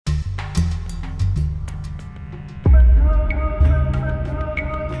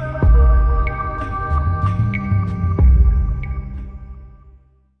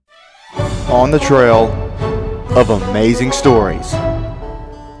on the trail of amazing stories.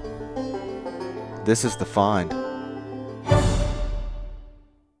 This is The Find.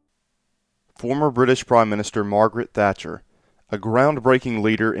 Former British Prime Minister Margaret Thatcher, a groundbreaking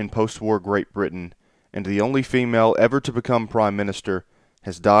leader in post-war Great Britain, and the only female ever to become Prime Minister,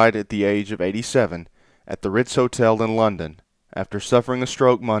 has died at the age of 87 at the Ritz Hotel in London after suffering a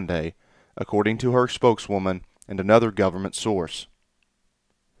stroke Monday, according to her spokeswoman and another government source.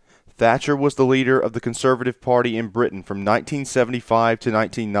 Thatcher was the leader of the Conservative Party in Britain from 1975 to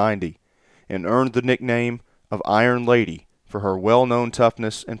 1990 and earned the nickname of Iron Lady for her well-known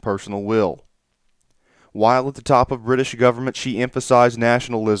toughness and personal will. While at the top of British government, she emphasized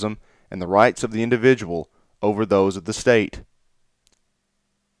nationalism and the rights of the individual over those of the state.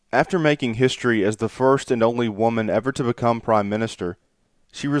 After making history as the first and only woman ever to become Prime Minister,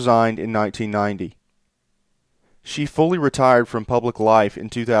 she resigned in 1990. She fully retired from public life in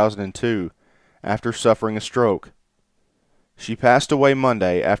 2002 after suffering a stroke. She passed away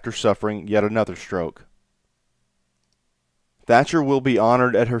Monday after suffering yet another stroke. Thatcher will be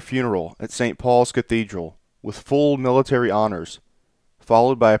honored at her funeral at St. Paul's Cathedral with full military honors,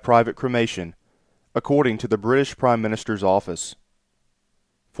 followed by a private cremation, according to the British Prime Minister's office.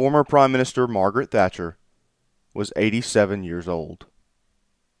 Former Prime Minister Margaret Thatcher was 87 years old.